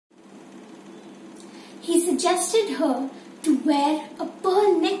He suggested her to wear a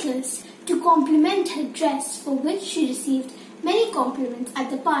pearl necklace to complement her dress, for which she received many compliments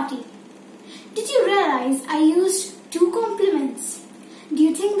at the party. Did you realize I used two compliments? Do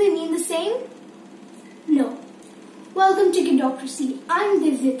you think they mean the same? No. Welcome to Kiddocracy. I'm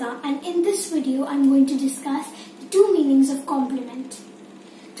Divyata, and in this video I'm going to discuss the two meanings of compliment.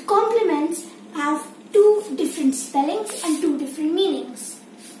 The compliments have two different spellings and two different meanings.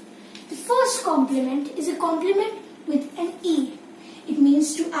 The first compliment is a compliment with an E. It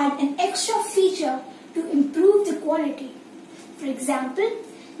means to add an extra feature to improve the quality. For example,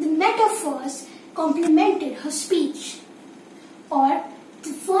 the metaphors complimented her speech, or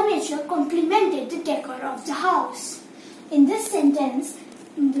the furniture complemented the decor of the house. In this sentence,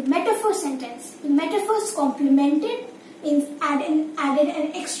 in the metaphor sentence, the metaphors complemented means added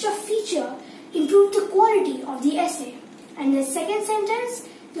an extra feature, improved the quality of the essay. And the second sentence,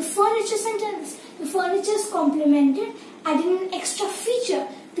 the furniture sentence, the furniture's complemented, added an extra feature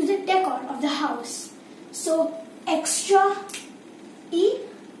to the decor of the house. So, extra E,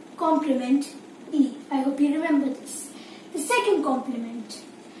 complement E. I hope you remember this. The second compliment,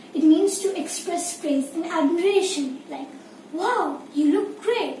 it means to express praise and admiration, like, wow, you look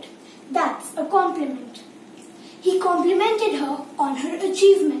great. That's a compliment. He complimented her on her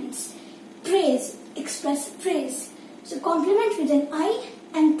achievements. Praise, express praise. So compliment with an I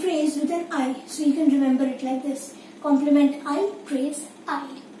and praise with an I. So you can remember it like this. Compliment I, praise I.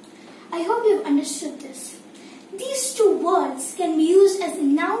 I hope you've understood this. These two words can be used as a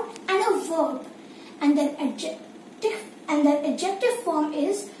noun and a verb. And their adjective form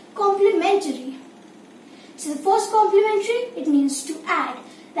is complementary. So the first complementary, it means to add,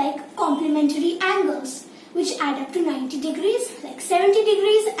 like complementary angles, which add up to 90 degrees, like 70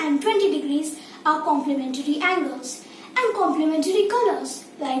 degrees and 20 degrees are complementary angles. And complementary colors,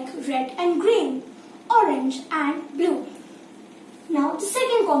 like red and green, orange and blue. Now the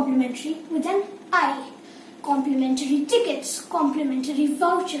second complementary with an I, complementary tickets, complementary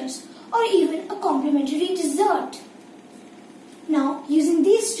vouchers, or even a complimentary dessert. Now, using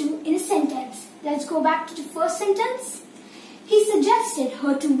these two in a sentence, let's go back to the first sentence. He suggested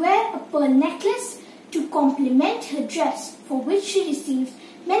her to wear a pearl necklace to complement her dress, for which she received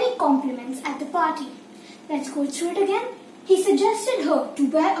many compliments at the party. Let's go through it again. He suggested her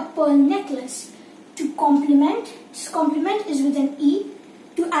to wear a pearl necklace to complement. This complement is with an E,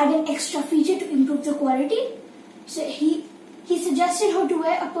 to add an extra feature to improve the quality. So he suggested her to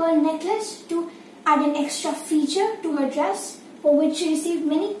wear a pearl necklace to add an extra feature to her dress, for which she received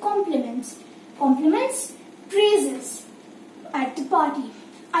many compliments. Compliments, praises at the party.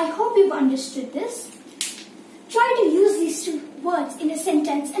 I hope you've understood this. Try to use these two words in a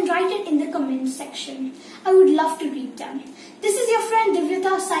sentence and write it in the comment section. I would love to read them. This is your friend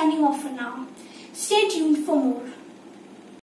Divyata signing off for now. Stay tuned for more.